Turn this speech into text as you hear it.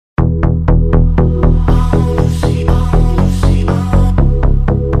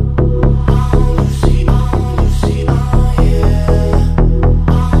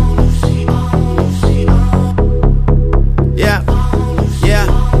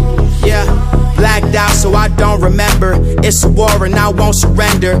so I don't remember. It's a war and I won't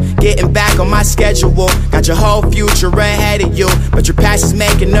surrender. Getting back on my schedule, got your whole future ahead of you, but your past is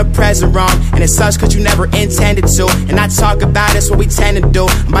making the present wrong, and it sucks cause you never intended to. And I talk about it's what we tend to do.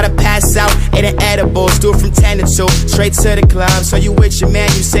 I'm about to pass out, eating edibles, do it from 10 to 2, straight to the club. So you with your man,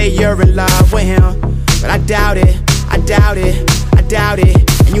 you say you're in love with him, but I doubt it, I doubt it, I doubt it.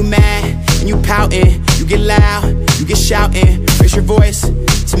 And you mad, and you pouting, you get loud, you get shouting, raise your voice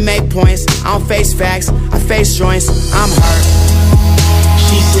to make points. I don't face facts, I face joints. I'm hurt.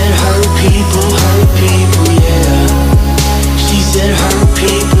 She said hurt people, yeah. She said hurt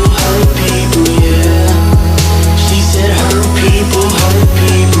people, yeah. She said hurt people,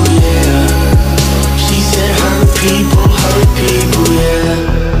 yeah. She said hurt people, yeah.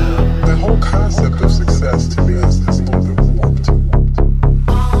 The whole concept of success to me is a little bit warped.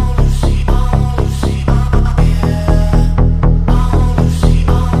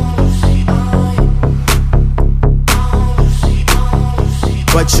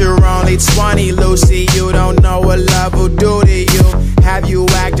 But you're only 20, Lucy, you don't know what love will do to you. Have you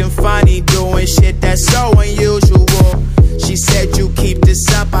acting funny, doing shit that's so unusual. She said you keep this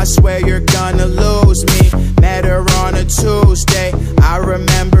up, I swear you're gonna lose me. Met her on a Tuesday, I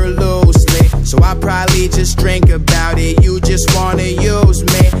remember loosely, so I probably just drink about it. You just wanna use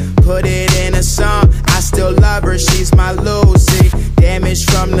me, put it in a song. I still love her, she's my Lucy. Damage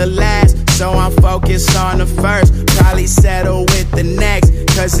from the last, so I'm focused on the first. Probably settle with the next,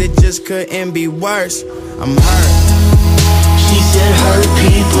 cause it just couldn't be worse. I'm hurt. She said hurt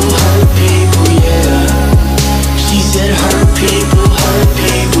people, yeah. She said hurt people,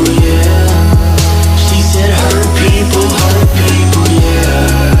 yeah. She said hurt people, yeah.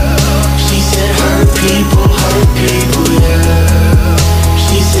 She said hurt people, yeah. She said hurt people, yeah.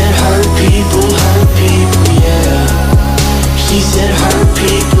 She said hurt people, yeah. She said hurt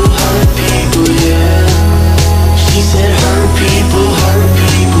people, yeah. She said hurt people,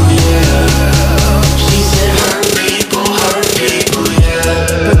 yeah.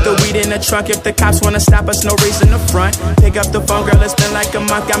 Put the weed in the trunk if the cops wanna stop us, no reason to front. Pick up the phone, girl, it's been like a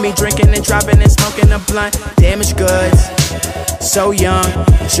month. Got me drinking and dropping and smoking a blunt. Damaged goods, so young,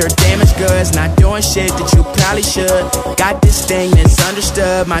 but you're damaged goods. Not doing shit that you probably should. Got this thing that's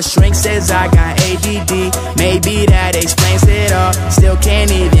understood. My shrink says I got ADD. Maybe that explains it all. Still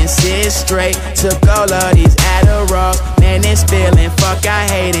can't even sit straight. Took all of these Adderall. Man, it's feeling, fuck, I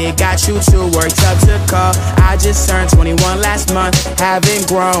hate it. Got you too worked up to call. I just turned 21 last month. Haven't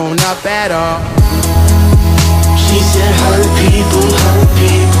grown up at all. She said hurt people,